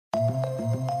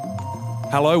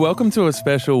Hello, welcome to a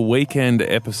special weekend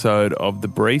episode of The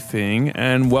Briefing,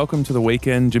 and welcome to the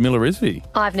weekend, Jamila Rizvi.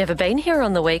 I've never been here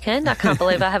on the weekend. I can't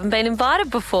believe I haven't been invited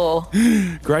before.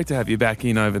 Great to have you back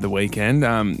in over the weekend.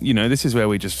 This is where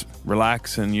we just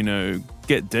relax and,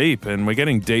 get deep, and we're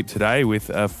getting deep today with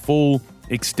a full,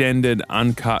 extended,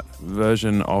 uncut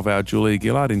version of our Julia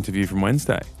Gillard interview from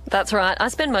Wednesday. That's right. I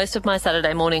spend most of my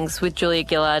Saturday mornings with Julia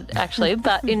Gillard, actually,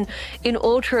 but in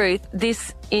all truth,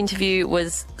 this interview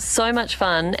was so much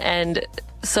fun and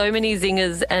so many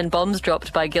zingers and bombs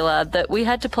dropped by Gillard that we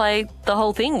had to play the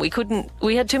whole thing.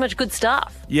 We had too much good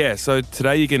stuff. Yeah, so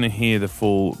today you're going to hear the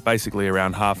full, basically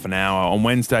around half an hour. On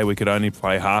Wednesday, we could only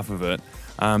play half of it.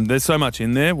 There's so much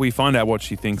in there. We find out what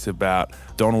she thinks about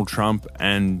Donald Trump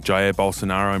and Jair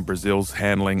Bolsonaro in Brazil's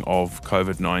handling of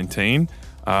COVID-19.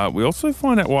 We also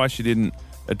find out why she didn't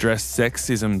address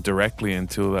sexism directly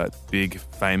until that big,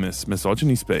 famous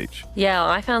misogyny speech. Yeah,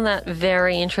 I found that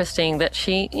very interesting that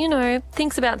she,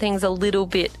 thinks about things a little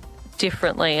bit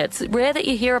differently. It's rare that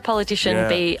you hear a politician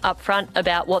be upfront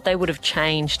about what they would have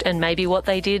changed and maybe what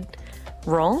they did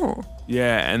wrong.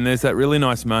 Yeah, and there's that really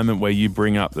nice moment where you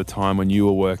bring up the time when you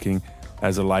were working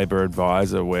as a Labor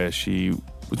advisor where she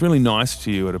was really nice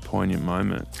to you at a poignant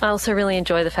moment. I also really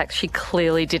enjoy the fact she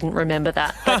clearly didn't remember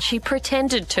that, but she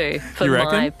pretended to for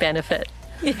my benefit.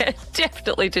 Yeah,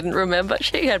 definitely didn't remember.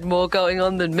 She had more going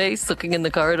on than me, sooking in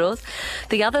the corridors.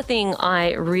 The other thing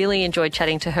I really enjoyed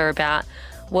chatting to her about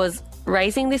was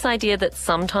raising this idea that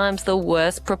sometimes the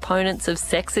worst proponents of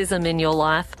sexism in your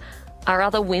life are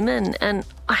other women. And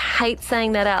I hate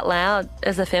saying that out loud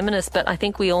as a feminist, but I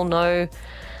think we all know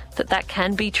that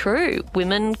can be true.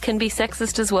 Women can be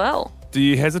sexist as well. Do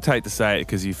you hesitate to say it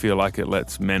because you feel like it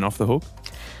lets men off the hook?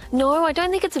 No, I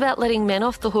don't think it's about letting men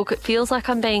off the hook. It feels like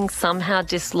I'm being somehow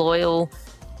disloyal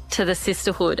to the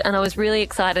sisterhood. And I was really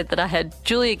excited that I had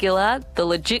Julia Gillard, the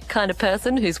legit kind of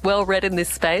person who's well read in this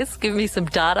space, give me some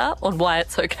data on why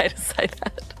it's okay to say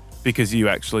that. Because you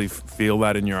actually feel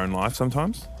that in your own life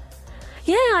sometimes?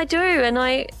 Yeah, I do. And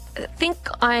I think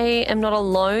I am not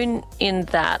alone in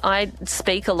that. I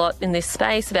speak a lot in this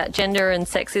space about gender and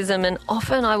sexism, and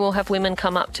often I will have women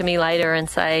come up to me later and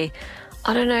say,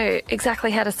 I don't know exactly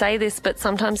how to say this, but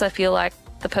sometimes I feel like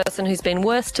the person who's been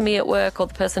worst to me at work, or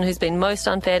the person who's been most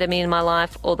unfair to me in my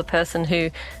life, or the person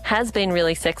who has been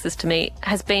really sexist to me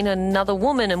has been another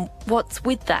woman, and what's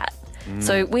with that?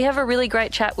 So we have a really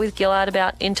great chat with Gillard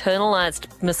about internalised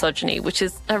misogyny, which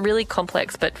is a really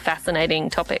complex but fascinating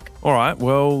topic. All right,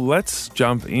 well, let's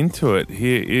jump into it.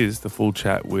 Here is the full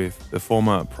chat with the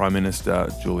former Prime Minister,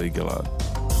 Julia Gillard.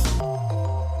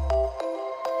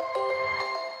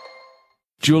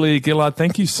 Julia Gillard,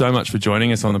 thank you so much for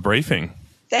joining us on The Briefing.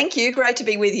 Thank you. Great to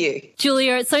be with you.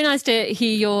 Julia, it's so nice to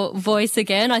hear your voice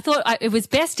again. I thought it was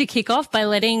best to kick off by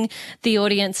letting the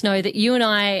audience know that you and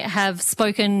I have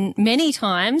spoken many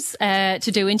times to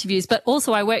do interviews, but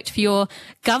also I worked for your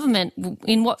government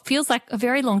in what feels like a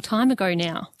very long time ago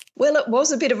now. Well, it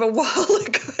was a bit of a while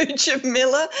ago,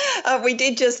 Jamila. We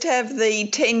did just have the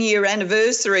 10-year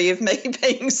anniversary of me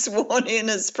being sworn in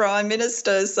as Prime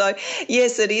Minister. So,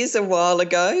 yes, it is a while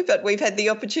ago, but we've had the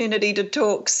opportunity to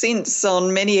talk since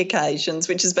on many occasions,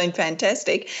 which has been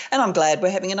fantastic. And I'm glad we're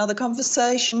having another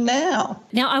conversation now.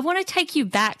 Now, I want to take you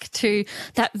back to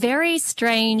that very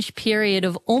strange period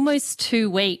of almost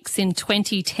 2 weeks in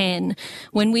 2010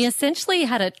 when we essentially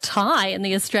had a tie in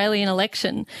the Australian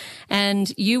election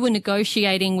and you were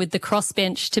negotiating with the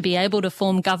crossbench to be able to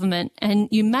form government. And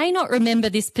you may not remember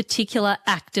this particular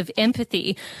act of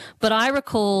empathy, but I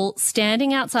recall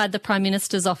standing outside the Prime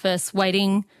Minister's office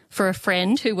waiting for a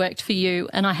friend who worked for you,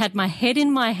 and I had my head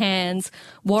in my hands,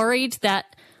 worried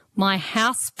that my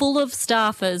house full of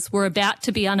staffers were about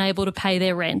to be unable to pay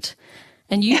their rent.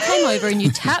 And you came over and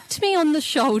you tapped me on the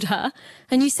shoulder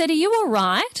and you said, "Are you all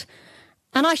right?"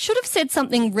 And I should have said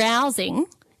something rousing.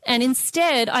 And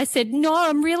instead I said, "No,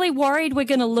 I'm really worried we're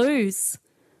going to lose,"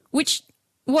 which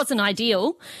wasn't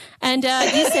ideal. And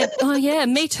you said, "Oh, yeah,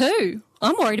 me too.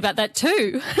 I'm worried about that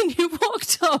too." And you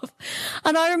walked off.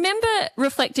 And I remember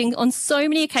reflecting on so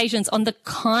many occasions on the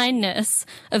kindness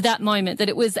of that moment, that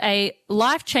it was a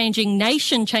life-changing,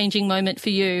 nation-changing moment for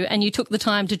you. And you took the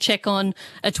time to check on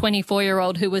a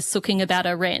 24-year-old who was sooking about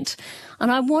her rent.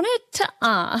 And I wanted to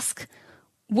ask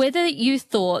whether you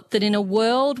thought that in a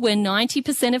world where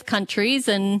 90% of countries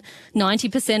and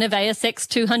 90% of ASX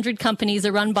 200 companies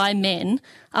are run by men,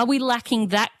 are we lacking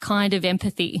that kind of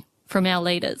empathy from our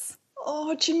leaders?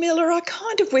 Oh, Jamila, I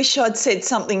kind of wish I'd said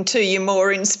something to you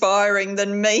more inspiring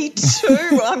than me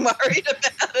too. I'm worried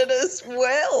about it as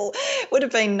well. Would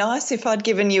have been nice if I'd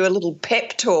given you a little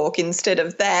pep talk instead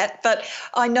of that. But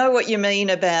I know what you mean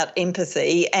about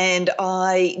empathy, and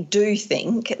I do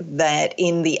think that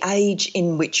in the age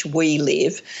in which we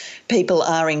live, people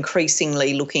are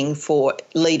increasingly looking for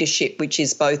leadership which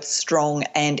is both strong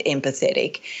and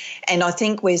empathetic. And I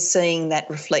think we're seeing that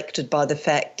reflected by the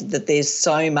fact that there's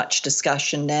so much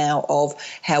discussion now of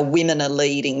how women are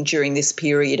leading during this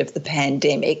period of the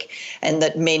pandemic, and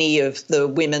that many of the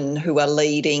women who are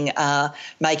leading are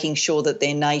making sure that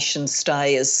their nations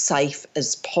stay as safe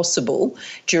as possible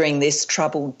during this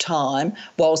troubled time,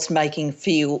 whilst making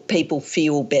people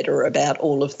feel better about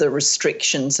all of the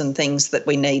restrictions and things that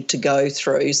we need to go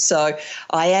through. So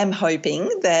I am hoping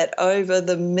that over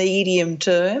the medium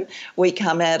term we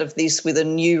come out of this with a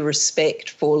new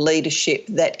respect for leadership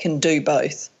that can do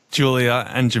both. Julia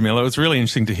and Jamila, it was really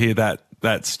interesting to hear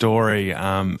that story.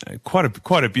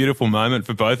 Quite a beautiful moment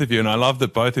for both of you, and I love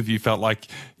that both of you felt like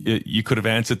you could have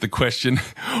answered the question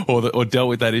or dealt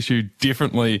with that issue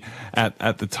differently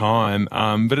at the time.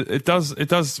 But it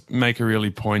does make a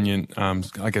really poignant,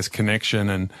 I guess, connection,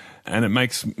 and it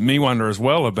makes me wonder as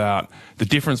well about the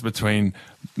difference between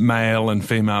male and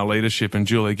female leadership. And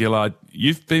Julia Gillard,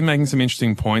 you've been making some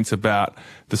interesting points about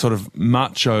the sort of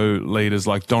macho leaders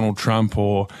like Donald Trump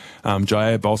or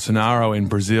Jair Bolsonaro in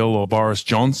Brazil or Boris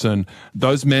Johnson.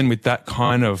 Those men with that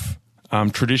kind of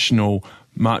traditional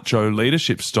macho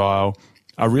leadership style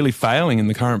are really failing in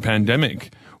the current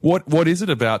pandemic. What is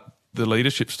it about the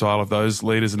leadership style of those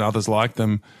leaders and others like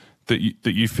them that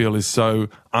you feel is so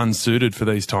unsuited for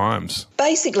these times?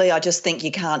 Basically, I just think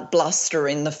you can't bluster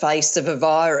in the face of a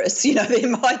virus. You know, there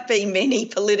might be many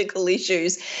political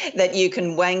issues that you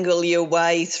can wangle your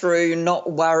way through,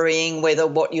 not worrying whether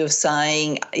what you're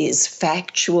saying is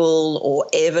factual or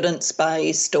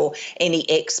evidence-based or any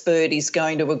expert is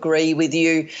going to agree with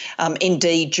you.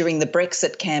 Indeed, during the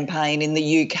Brexit campaign in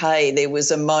the UK, there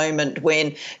was a moment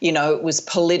when, you know, it was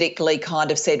politically kind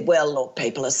of said, well, look,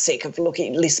 people are sick of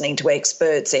listening to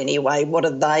experts anyway. What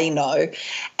do they know?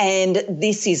 And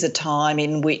this is a time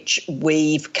in which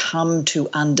we've come to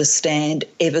understand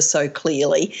ever so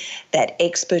clearly that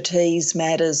expertise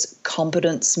matters,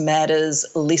 competence matters,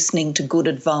 listening to good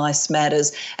advice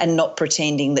matters, and not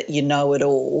pretending that you know it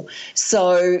all.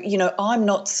 So, you know, I'm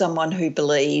not someone who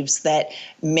believes that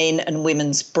men and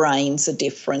women's brains are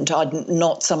different. I'm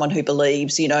not someone who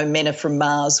believes, you know, men are from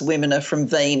Mars, women are from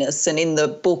Venus. And in the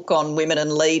book on women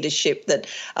and leadership that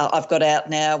I've got out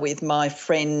now with my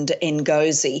friend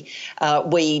Ngozi,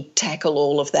 we tackle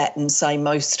all of that and say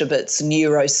most of it's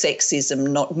neurosexism,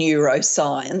 not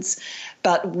neuroscience.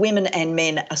 But women and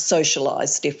men are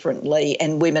socialised differently,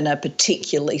 and women are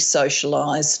particularly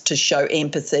socialised to show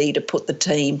empathy, to put the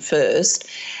team first.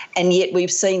 And yet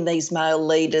we've seen these male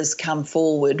leaders come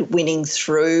forward winning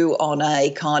through on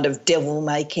a kind of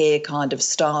devil-may-care kind of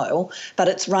style, but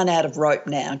it's run out of rope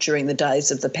now during the days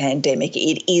of the pandemic.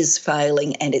 It is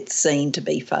failing, and it's seen to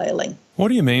be failing. What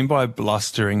do you mean by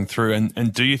blustering through,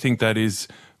 and do you think that is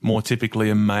more typically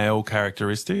a male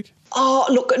characteristic? Oh,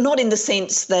 look, not in the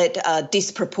sense that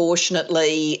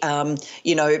disproportionately,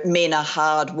 you know, men are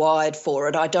hardwired for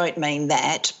it. I don't mean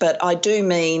that, but I do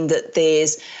mean that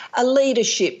there's a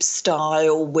leadership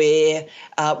style where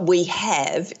we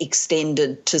have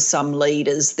extended to some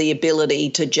leaders the ability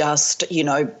to just, you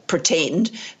know,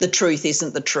 pretend the truth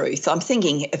isn't the truth. I'm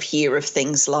thinking of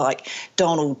things like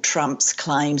Donald Trump's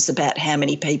claims about how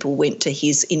many people went to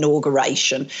his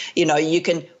inauguration. You know, you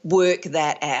can work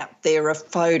that out. There are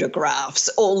photographs,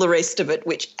 all the rest of it,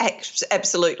 which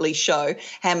absolutely show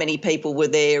how many people were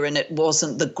there, and it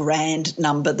wasn't the grand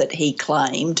number that he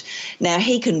claimed. Now,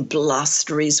 he can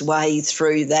bluster his way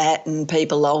through that, and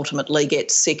people ultimately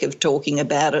get sick of talking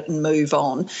about it and move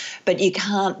on. But you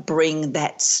can't bring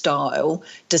that style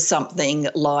to something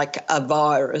like a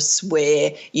virus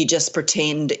where you just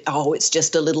pretend, oh, it's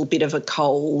just a little bit of a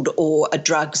cold, or a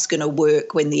drug's going to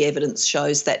work when the evidence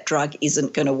shows that drug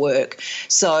isn't going to work.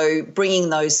 So bringing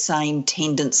those same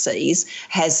tendencies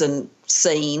hasn't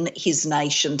seen his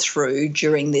nation through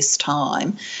during this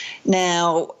time.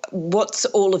 Now, what's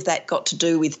all of that got to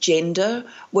do with gender?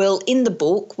 Well, in the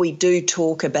book, we do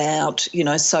talk about, you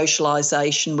know,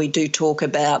 socialisation. We do talk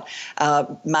about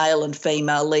male and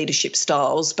female leadership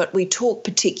styles, but we talk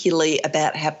particularly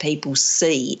about how people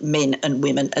see men and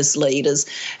women as leaders,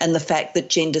 and the fact that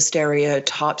gender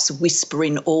stereotypes whisper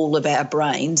in all of our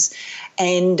brains.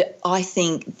 And I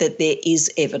think that there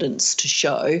is evidence to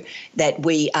show that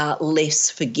we are less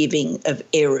less forgiving of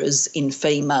errors in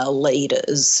female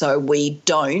leaders, so we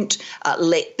don't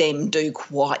let them do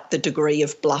quite the degree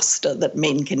of bluster that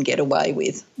men can get away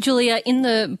with. Julia, in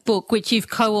the book, which you've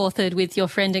co-authored with your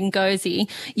friend Ngozi,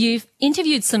 you've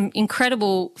interviewed some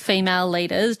incredible female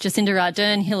leaders, Jacinda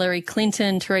Ardern, Hillary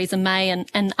Clinton, Theresa May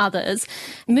and others.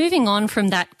 Moving on from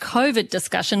that COVID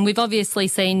discussion, we've obviously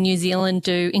seen New Zealand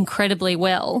do incredibly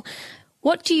well.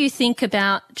 What do you think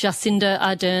about Jacinda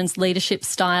Ardern's leadership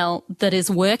style that is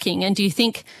working, and do you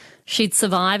think she'd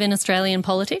survive in Australian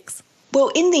politics? Well,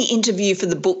 in the interview for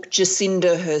the book,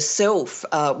 Jacinda herself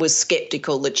was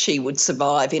sceptical that she would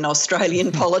survive in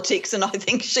Australian politics, and I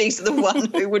think she's the one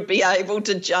who would be able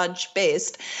to judge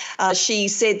best. She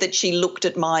said that she looked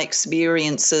at my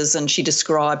experiences and she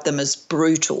described them as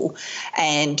brutal,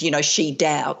 and, you know, she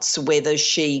doubts whether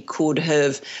she could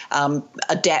have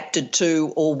adapted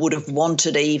to or would have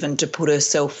wanted even to put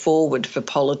herself forward for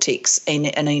politics in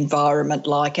an environment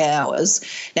like ours.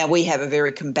 Now, we have a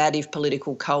very combative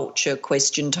political culture.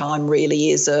 Question time really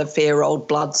is a fair old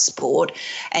blood sport,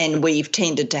 and we've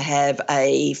tended to have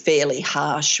a fairly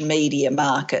harsh media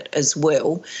market as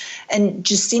well. And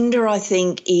Jacinda, I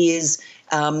think, is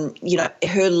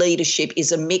her leadership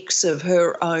is a mix of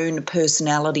her own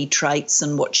personality traits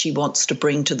and what she wants to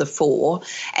bring to the fore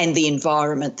and the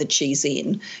environment that she's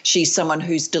in. She's someone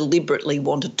who's deliberately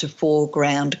wanted to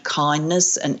foreground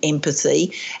kindness and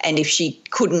empathy, and if she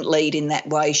couldn't lead in that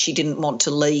way, she didn't want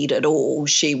to lead at all.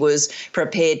 She was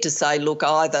prepared to say, look,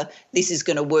 either this is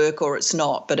going to work or it's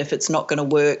not, but if it's not going to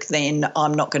work, then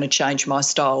I'm not going to change my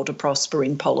style to prosper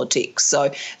in politics.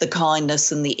 So the kindness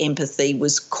and the empathy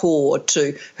was core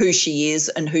to who she is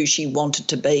and who she wanted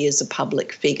to be as a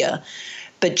public figure.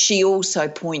 But she also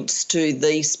points to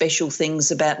the special things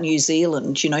about New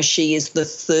Zealand. You know, she is the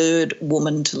third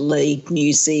woman to lead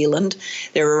New Zealand.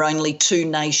 There are only 2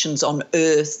 nations on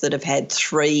earth that have had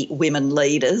 3 women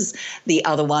leaders. The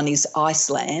other one is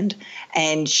Iceland.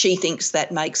 And she thinks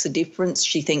that makes a difference.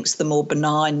 She thinks the more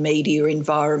benign media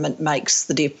environment makes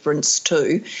the difference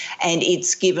too. And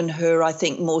it's given her, I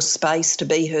think, more space to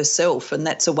be herself. And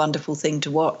that's a wonderful thing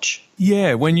to watch.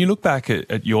 Yeah, when you look back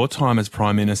at your time as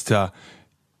Prime Minister,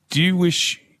 do you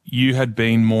wish you had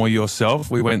been more yourself?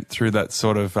 We went through that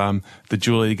sort of the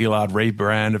Julia Gillard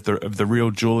rebrand of the real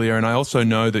Julia, and I also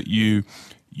know that you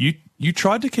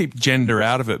tried to keep gender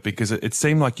out of it because it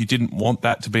seemed like you didn't want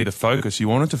that to be the focus. You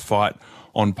wanted to fight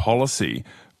on policy.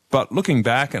 But looking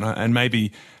back and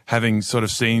maybe having sort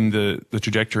of seen the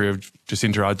trajectory of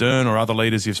Jacinda Ardern or other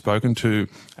leaders you've spoken to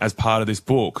as part of this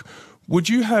book, would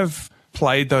you have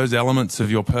played those elements of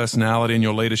your personality and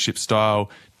your leadership style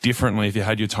differently if you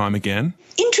had your time again?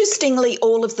 Interestingly,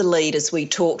 all of the leaders we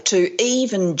talk to,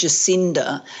 even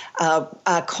Jacinda,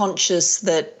 are conscious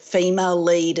that female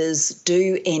leaders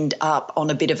do end up on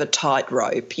a bit of a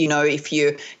tightrope. You know, if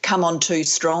you come on too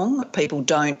strong, people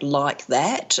don't like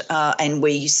that. And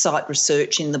we cite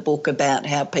research in the book about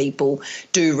how people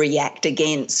do react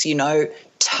against,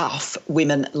 tough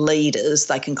women leaders.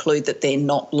 They conclude that they're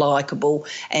not likeable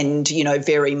and,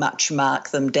 very much mark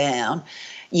them down.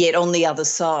 Yet on the other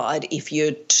side, if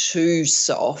you're too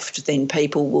soft, then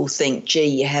people will think, gee,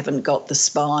 you haven't got the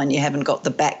spine, you haven't got the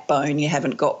backbone, you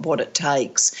haven't got what it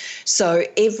takes. So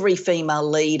every female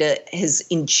leader has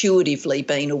intuitively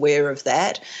been aware of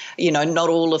that. Not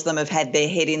all of them have had their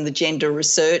head in the gender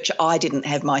research. I didn't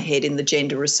have my head in the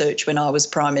gender research when I was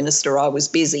Prime Minister. I was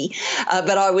busy.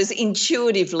 But I was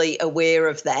intuitively aware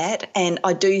of that. And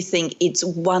I do think it's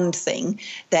one thing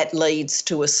that leads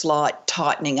to a slight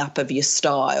tightening up of your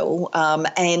style.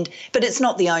 But it's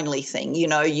not the only thing.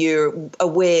 You're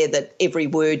aware that every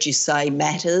word you say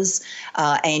matters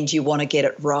and you want to get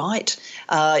it right.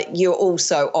 You're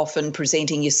also often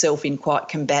presenting yourself in quite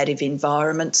combative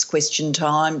environments, question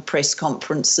time, press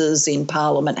conferences in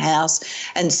Parliament House.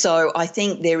 And so I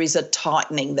think there is a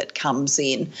tightening that comes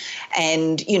in.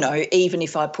 And, even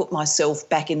if I put myself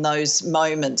back in those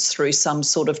moments through some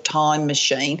sort of time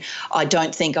machine, I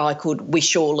don't think I could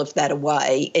wish all of that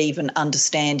away, even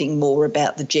understanding more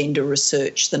about the gender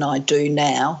research than I do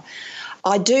now.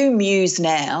 I do muse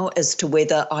now as to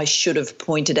whether I should have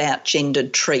pointed out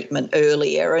gendered treatment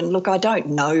earlier. And look, I don't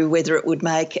know whether it would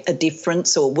make a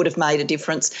difference or would have made a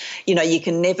difference. You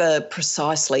can never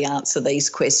precisely answer these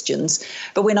questions.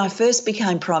 But when I first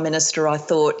became Prime Minister, I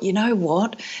thought, you know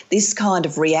what, this kind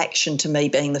of reaction to me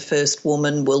being the first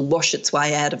woman will wash its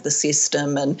way out of the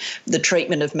system and the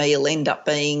treatment of me will end up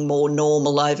being more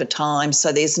normal over time.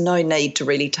 So there's no need to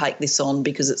really take this on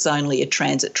because it's only a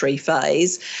transitory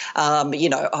phase.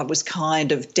 I was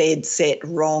kind of dead set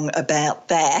wrong about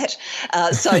that.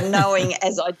 So knowing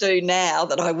as I do now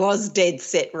that I was dead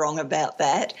set wrong about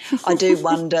that, I do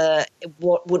wonder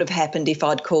what would have happened if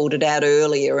I'd called it out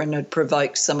earlier and had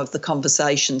provoked some of the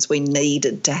conversations we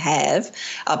needed to have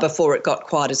before it got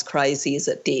quite as crazy as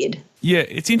it did. Yeah,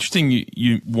 it's interesting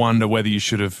you wonder whether you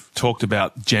should have talked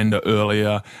about gender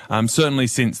earlier. Certainly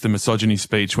since the misogyny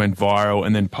speech went viral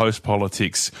and then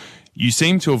post-politics, you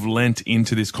seem to have lent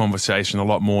into this conversation a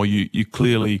lot more. You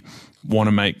clearly want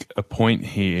to make a point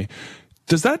here.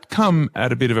 Does that come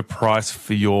at a bit of a price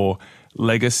for your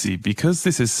legacy? Because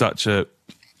this is such a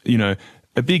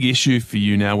big issue for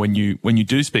you now when you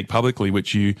do speak publicly,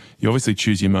 which you obviously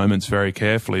choose your moments very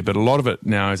carefully, but a lot of it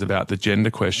now is about the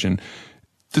gender question.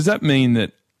 Does that mean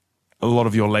that a lot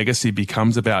of your legacy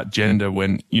becomes about gender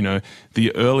when,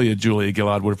 the earlier Julia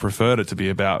Gillard would have preferred it to be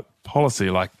about policy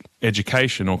like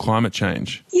education or climate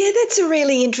change? Yeah, that's a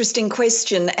really interesting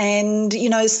question. And,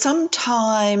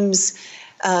 sometimes,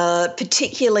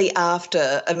 particularly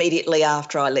immediately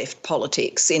after I left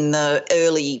politics in the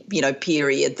early,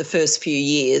 period, the first few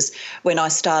years when I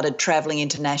started travelling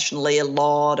internationally a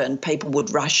lot and people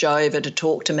would rush over to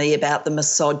talk to me about the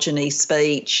misogyny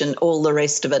speech and all the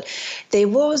rest of it, there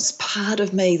was part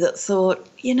of me that thought,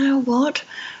 you know what?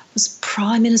 I was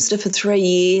Prime Minister for 3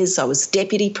 years. I was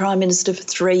Deputy Prime Minister for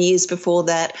 3 years before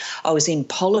that. I was in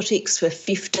politics for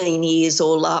 15 years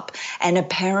all up. And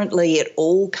apparently it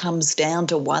all comes down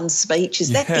to one speech. Is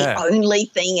that the only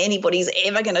thing anybody's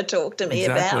ever going to talk to me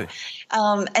about?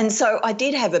 And so I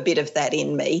did have a bit of that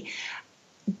in me.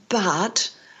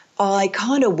 But I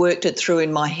kind of worked it through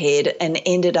in my head and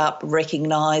ended up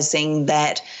recognising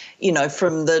that,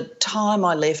 from the time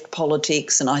I left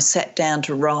politics and I sat down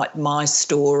to write my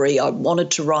story, I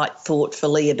wanted to write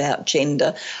thoughtfully about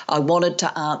gender. I wanted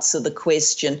to answer the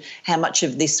question, how much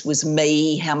of this was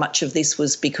me, how much of this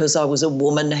was because I was a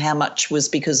woman, how much was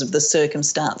because of the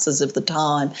circumstances of the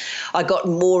time. I got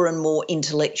more and more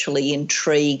intellectually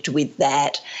intrigued with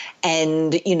that.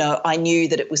 And, I knew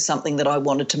that it was something that I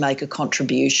wanted to make a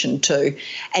contribution to.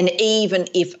 And even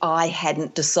if I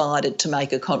hadn't decided to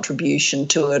make a contribution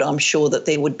to it, I'm sure that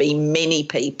there would be many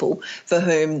people for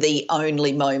whom the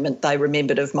only moment they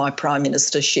remembered of my prime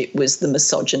ministership was the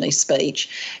misogyny speech.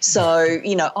 So,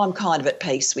 I'm kind of at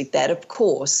peace with that. Of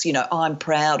course, I'm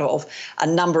proud of a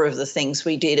number of the things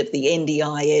we did, of the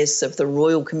NDIS, of the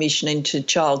Royal Commission into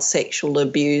Child Sexual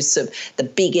Abuse, of the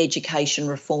big education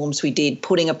reforms we did,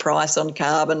 putting a price on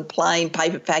carbon, plain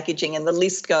paper packaging, and the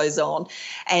list goes on.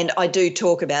 And I do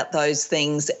talk about those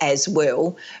things as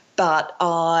well. But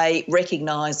I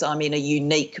recognise I'm in a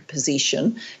unique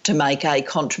position to make a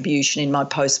contribution in my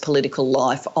post-political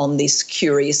life on this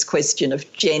curious question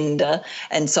of gender,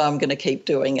 and so I'm going to keep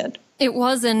doing it. It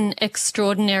was an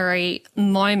extraordinary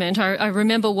moment. I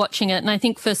remember watching it, and I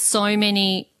think for so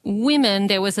many women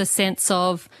there was a sense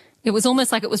of, it was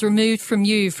almost like it was removed from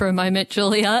you for a moment,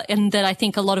 Julia, and that I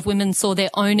think a lot of women saw their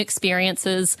own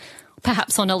experiences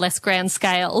perhaps on a less grand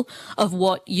scale of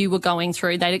what you were going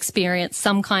through. They'd experienced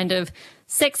some kind of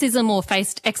sexism or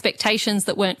faced expectations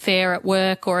that weren't fair at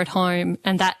work or at home,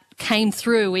 and that came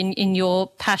through in your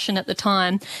passion at the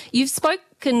time. You've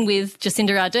spoken with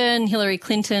Jacinda Ardern, Hillary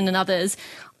Clinton and others.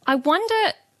 I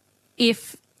wonder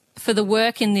if for the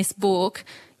work in this book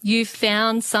you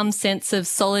found some sense of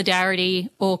solidarity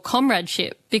or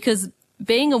comradeship, because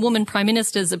being a woman Prime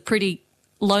Minister is a pretty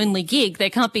lonely gig. There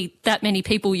can't be that many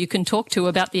people you can talk to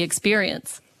about the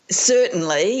experience.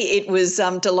 Certainly, it was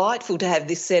delightful to have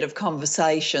this set of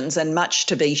conversations and much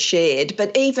to be shared.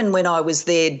 But even when I was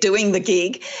there doing the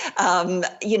gig,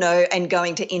 and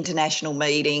going to international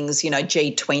meetings,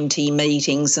 G20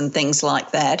 meetings and things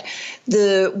like that,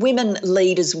 the women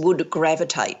leaders would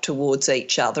gravitate towards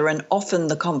each other, and often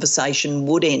the conversation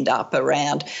would end up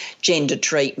around gender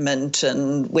treatment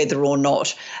and whether or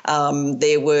not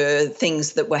there were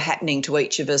things that were happening to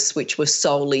each of us which were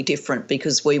solely different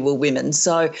because we were women.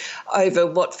 So over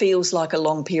what feels like a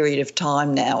long period of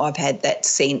time now, I've had that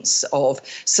sense of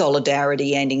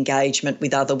solidarity and engagement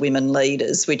with other women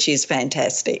leaders, which is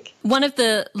fantastic. One of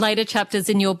the later chapters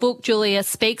in your book, Julia,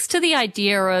 speaks to the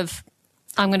idea of,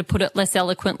 I'm going to put it less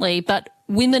eloquently, but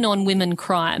women on women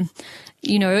crime.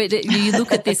 You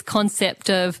look at this concept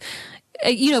of,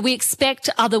 we expect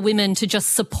other women to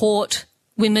just support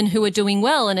women who are doing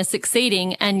well and are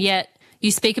succeeding, and yet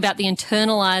you speak about the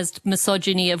internalised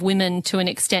misogyny of women to an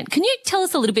extent. Can you tell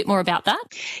us a little bit more about that?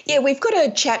 Yeah, we've got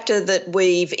a chapter that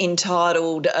we've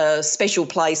entitled A Special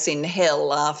Place in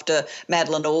Hell, after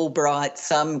Madeleine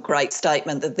Albright's great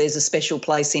statement that there's a special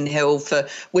place in hell for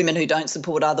women who don't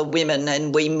support other women,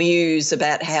 and we muse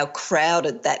about how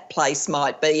crowded that place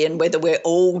might be and whether we're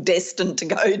all destined to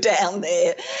go down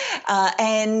there.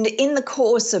 And in the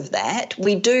course of that,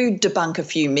 we do debunk a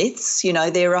few myths. You know,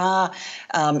 there are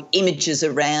images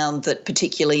around that,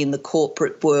 particularly in the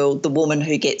corporate world, the woman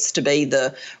who gets to be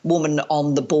the woman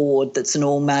on the board that's an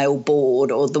all-male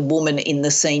board, or the woman in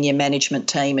the senior management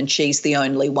team and she's the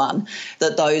only one,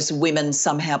 that those women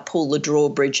somehow pull the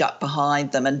drawbridge up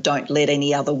behind them and don't let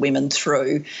any other women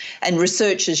through. And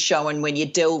research has shown when you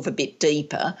delve a bit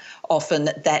deeper, often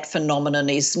that phenomenon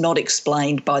is not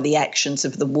explained by the actions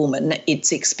of the woman,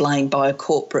 it's explained by a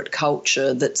corporate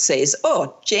culture that says,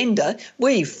 oh, gender,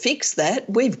 we've fixed that,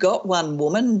 we've got one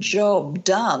woman, job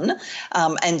done.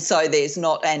 And so there's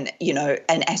not an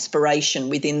aspiration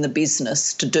within the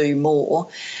business to do more.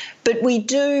 But we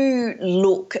do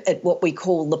look at what we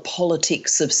call the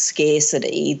politics of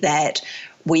scarcity, that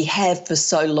we have for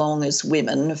so long as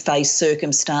women faced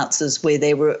circumstances where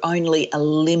there were only a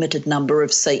limited number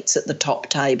of seats at the top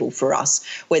table for us,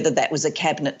 whether that was a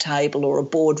cabinet table or a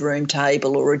boardroom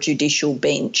table or a judicial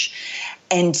bench.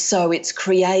 And so it's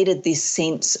created this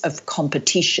sense of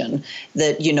competition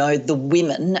that, you know, the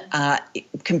women are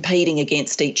competing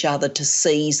against each other to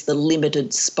seize the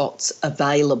limited spots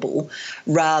available,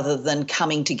 rather than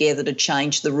coming together to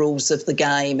change the rules of the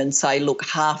game and say, look,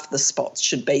 half the spots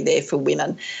should be there for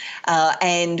women.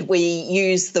 And we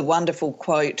use the wonderful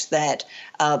quote that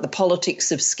the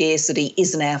politics of scarcity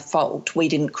isn't our fault. We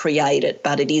didn't create it,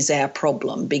 but it is our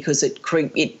problem, because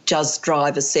it does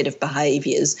drive a set of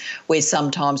behaviours where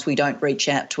sometimes we don't reach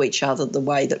out to each other the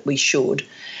way that we should.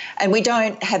 And we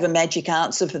don't have a magic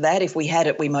answer for that. If we had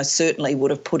it, we most certainly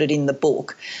would have put it in the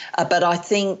book. But I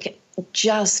think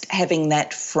just having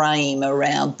that frame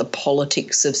around the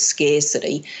politics of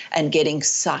scarcity and getting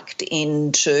sucked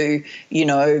into, you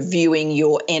know, viewing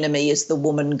your enemy as the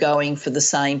woman going for the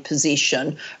same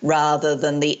position, rather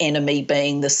than the enemy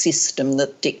being the system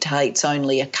that dictates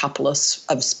only a couple of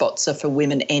spots are for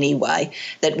women anyway,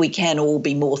 that we can all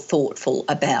be more thoughtful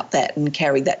about that and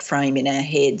carry that frame in our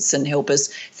heads and help us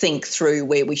think through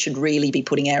where we should really be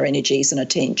putting our energies and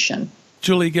attention.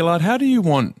 Julie Gillard, how do you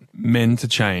want men to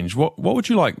change? What would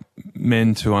you like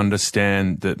men to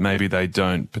understand that maybe they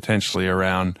don't, potentially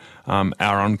around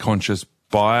our unconscious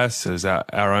biases,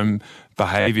 our own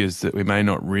behaviours that we may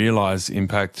not realise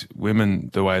impact women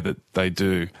the way that they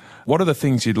do? What are the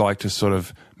things you'd like to sort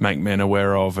of make men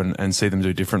aware of and see them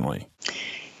do differently?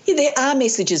 Yeah, there are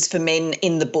messages for men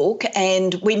in the book,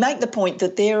 and we make the point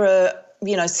that there are,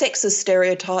 you know, sexist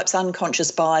stereotypes, unconscious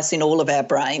bias in all of our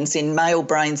brains, in male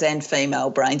brains and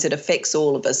female brains. It affects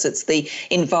all of us. It's the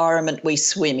environment we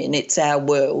swim in. It's our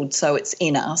world, so it's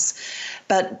in us.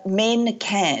 But men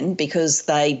can, because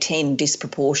they tend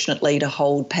disproportionately to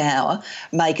hold power,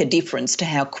 make a difference to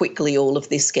how quickly all of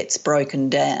this gets broken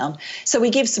down. So we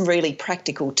give some really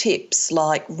practical tips,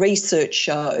 like research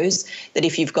shows that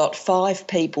if you've got 5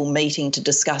 people meeting to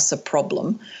discuss a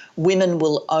problem, women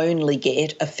will only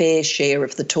get a fair share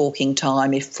of the talking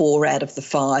time if 4 out of the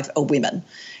 5 are women.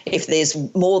 If there's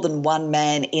more than one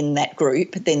man in that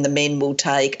group, then the men will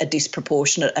take a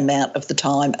disproportionate amount of the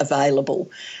time available.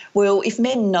 Well, if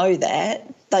men know that,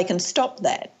 they can stop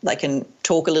that. They can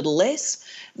talk a little less.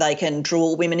 They can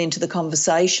draw women into the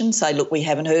conversation, say, look, we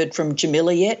haven't heard from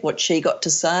Jamila yet, what she got to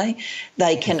say.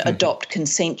 They can adopt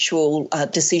consensual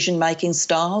decision-making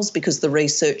styles, because the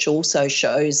research also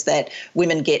shows that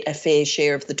women get a fair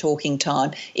share of the talking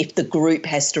time if the group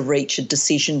has to reach a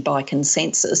decision by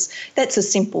consensus. That's a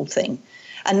simple thing.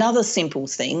 Another simple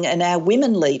thing, and our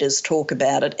women leaders talk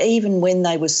about it, even when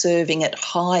they were serving at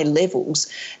high levels,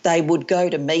 they would go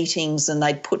to meetings and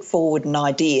they'd put forward an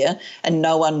idea and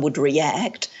no one would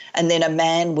react. And then a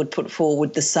man would put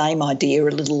forward the same idea a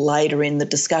little later in the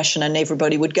discussion and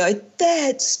everybody would go,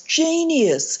 that's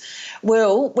genius.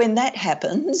 Well, when that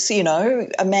happens, you know,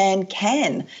 a man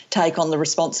can take on the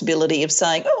responsibility of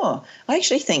saying, oh, I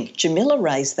actually think Jamila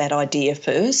raised that idea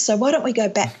first, so why don't we go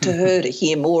back to her to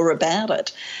hear more about it?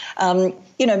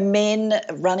 men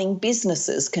running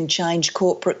businesses can change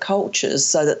corporate cultures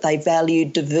so that they value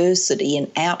diversity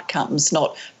in outcomes,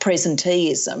 not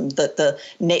presenteeism, that the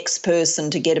next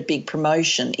person to get a big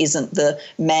promotion isn't the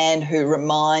man who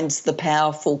reminds the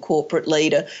powerful corporate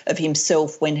leader of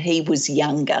himself when he was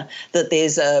younger, that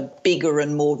there's a bigger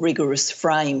and more rigorous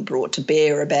frame brought to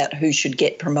bear about who should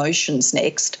get promotions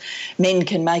next. Men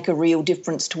can make a real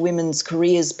difference to women's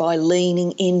careers by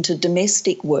leaning into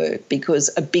domestic work, because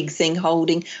a big thing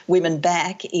holding women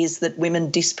back is that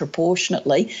women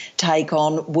disproportionately take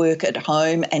on work at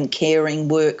home and caring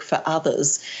work for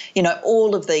others.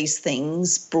 All of these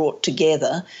things brought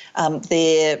together,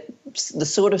 they're the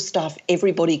sort of stuff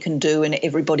everybody can do and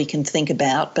everybody can think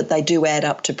about, but they do add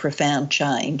up to profound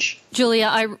change. Julia,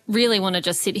 I really want to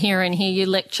just sit here and hear you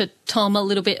lecture Tom a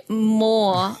little bit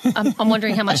more. I'm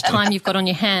wondering how much time you've got on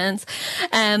your hands.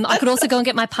 I could also go and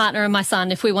get my partner and my son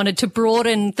if we wanted to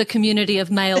broaden the community of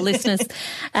male listeners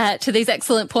to these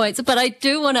excellent points. But I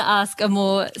do want to ask a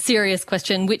more serious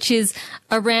question, which is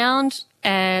around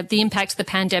the impact the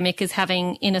pandemic is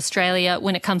having in Australia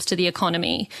when it comes to the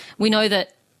economy. We know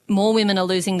that more women are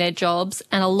losing their jobs,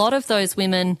 and a lot of those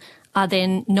women are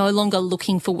then no longer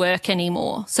looking for work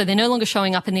anymore. So they're no longer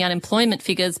showing up in the unemployment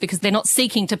figures because they're not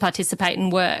seeking to participate in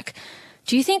work.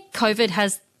 Do you think COVID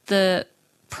has the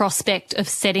prospect of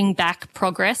setting back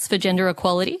progress for gender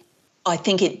equality? I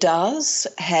think it does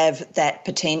have that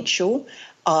potential.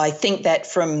 I think that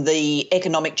from the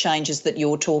economic changes that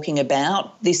you're talking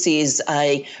about, this is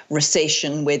a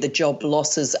recession where the job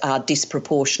losses are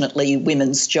disproportionately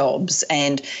women's jobs.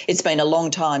 And it's been a long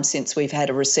time since we've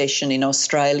had a recession in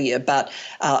Australia, but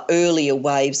earlier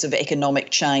waves of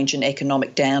economic change and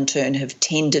economic downturn have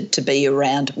tended to be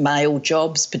around male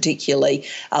jobs, particularly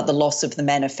the loss of the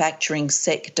manufacturing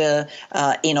sector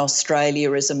in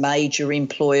Australia as a major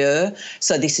employer.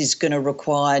 So this is going to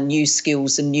require new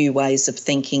skills and new ways of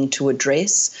thinking to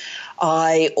address.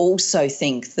 I also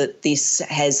think that this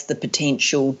has the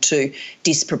potential to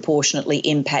disproportionately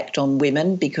impact on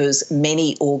women, because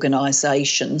many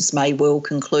organisations may well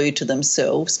conclude to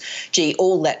themselves, gee,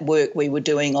 all that work we were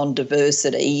doing on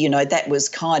diversity, that was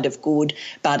kind of good,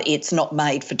 but it's not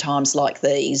made for times like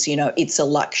these. It's a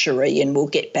luxury and we'll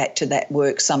get back to that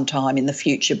work sometime in the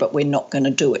future, but we're not going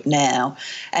to do it now.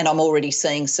 And I'm already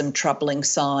seeing some troubling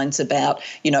signs about,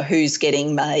 who's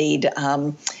getting made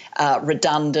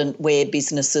redundant, where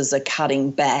businesses are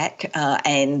cutting back,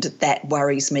 and that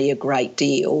worries me a great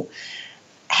deal.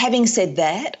 Having said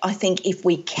that, I think if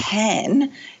we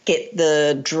can get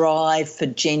the drive for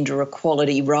gender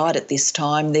equality right at this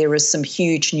time, there are some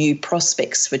huge new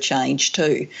prospects for change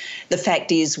too. The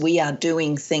fact is we are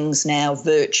doing things now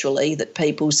virtually that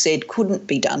people said couldn't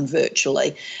be done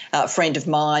virtually. A friend of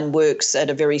mine works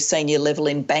at a very senior level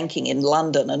in banking in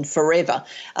London, and forever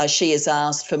she has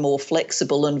asked for more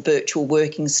flexible and virtual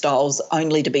working styles,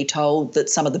 only to be told that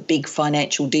some of the big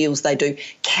financial deals they do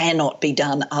cannot be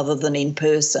done other than in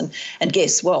person. And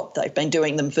guess what? They've been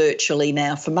doing them virtually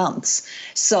now for months.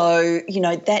 So,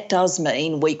 that does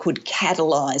mean we could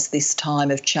catalyse this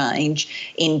time of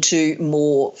change into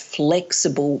more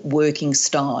flexible working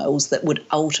styles that would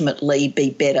ultimately be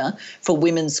better for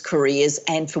women's careers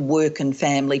and for work and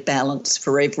family balance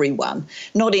for everyone.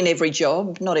 Not in every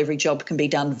job. Not every job can be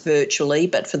done virtually,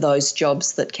 but for those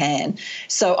jobs that can.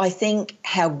 So I think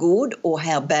how good or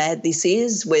how bad this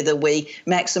is, whether we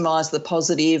maximise the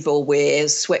positive or we're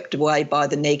swept away by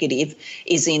the negative,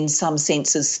 is in some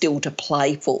senses still to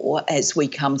play for as we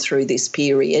come through this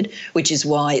period, which is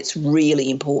why it's really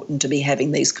important to be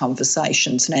having these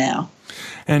conversations now.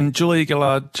 And Julia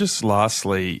Gillard, just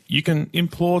lastly, you can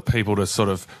implore people to sort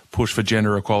of push for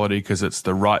gender equality because it's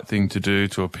the right thing to do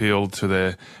to appeal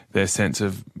to their sense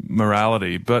of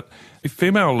morality. But if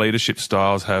female leadership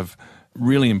styles have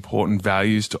really important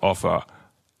values to offer,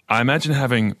 I imagine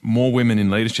having more women in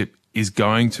leadership is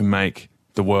going to make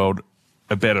the world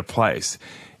a better place.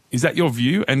 Is that your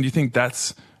view? And do you think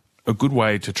that's a good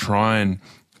way to try and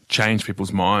change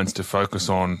people's minds to focus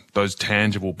on those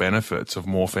tangible benefits of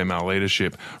more female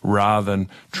leadership rather than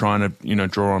trying to,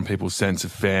 draw on people's sense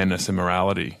of fairness and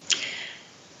morality?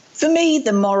 For me,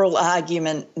 the moral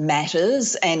argument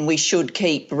matters, and we should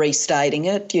keep restating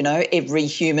it. Every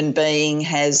human being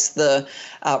has the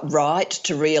right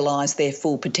to realise their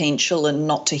full potential and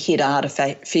not to hit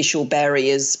artificial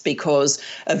barriers because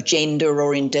of gender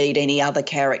or indeed any other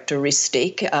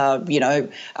characteristic,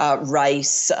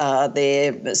 race,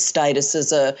 their status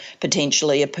as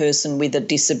potentially a person with a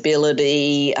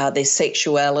disability, their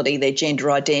sexuality, their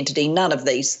gender identity. None of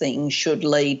these things should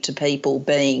lead to people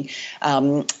being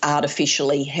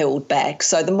artificially held back.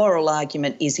 So the moral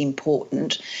argument is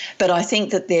important, but I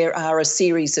think that there are a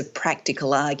series of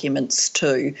practical arguments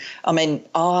too. I mean,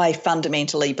 I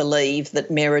fundamentally believe that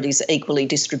merit is equally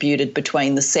distributed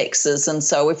between the sexes, and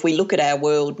so if we look at our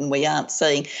world and we aren't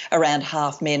seeing around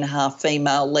half men, half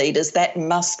female leaders, that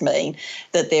must mean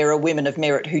that there are women of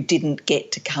merit who didn't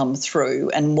get to come through.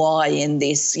 And why in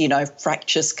this,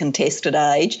 fractious contested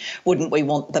age wouldn't we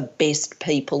want the best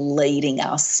people leading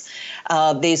us?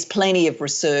 There's plenty of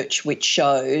research which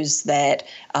shows that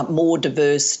more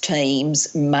diverse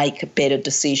teams make better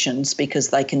decisions because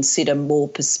they consider more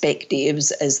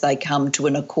perspectives as they come to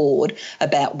an accord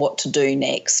about what to do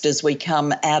next. As we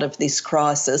come out of this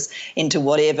crisis into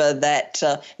whatever that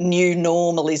new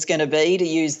normal is going to be, to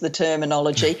use the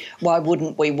terminology, why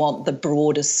wouldn't we want the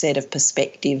broadest set of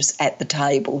perspectives at the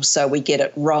table so we get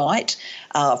it right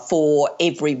for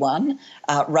everyone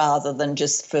rather than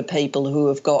just for people who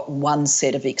have got one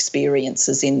set of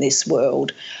experiences in this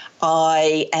world?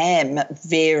 I am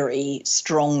very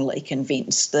strongly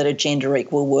convinced that a gender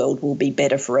equal world will be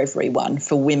better for everyone,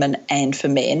 for women and for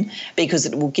men, because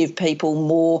it will give people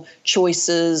more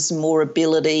choices, more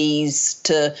abilities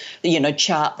to,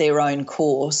 chart their own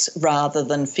course rather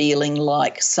than feeling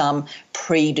like some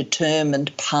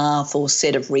predetermined path or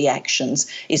set of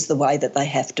reactions is the way that they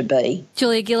have to be.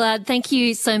 Julia Gillard, thank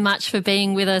you so much for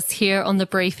being with us here on The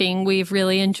Briefing. We've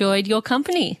really enjoyed your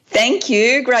company. Thank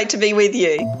you. Great to be with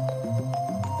you.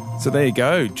 So there you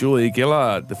go, Julia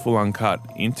Gillard, the full uncut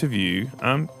interview.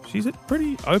 She's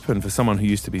pretty open for someone who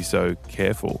used to be so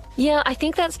careful. Yeah, I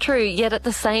think that's true. Yet at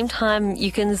the same time,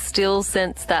 you can still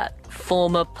sense that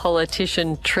former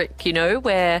politician trick,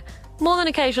 where more than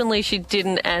occasionally she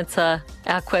didn't answer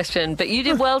our question. But you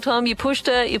did well, Tom. You pushed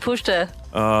her.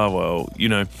 Oh, well,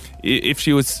 if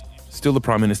she was still the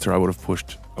Prime Minister, I would have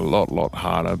pushed a lot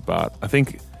harder. But I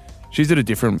think she's at a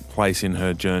different place in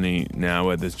her journey now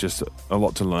where there's just a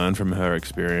lot to learn from her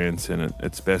experience, and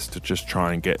it's best to just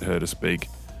try and get her to speak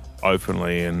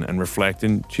openly and reflect.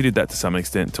 And she did that to some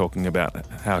extent, talking about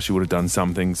how she would have done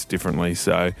some things differently.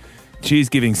 So she's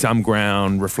giving some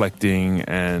ground, reflecting,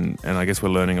 and I guess we're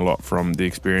learning a lot from the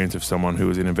experience of someone who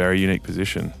was in a very unique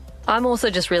position. I'm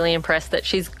also just really impressed that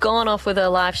she's gone off with her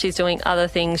life. She's doing other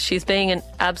things. She's being an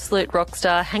absolute rock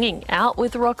star, hanging out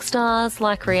with rock stars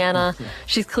like Rihanna.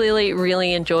 She's clearly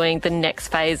really enjoying the next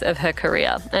phase of her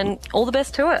career, and all the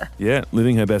best to her. Yeah,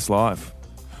 living her best life.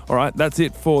 All right, that's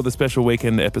it for the special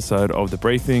weekend episode of The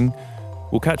Briefing.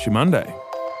 We'll catch you Monday.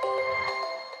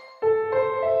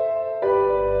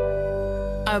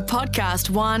 A Podcast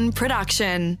One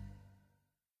production.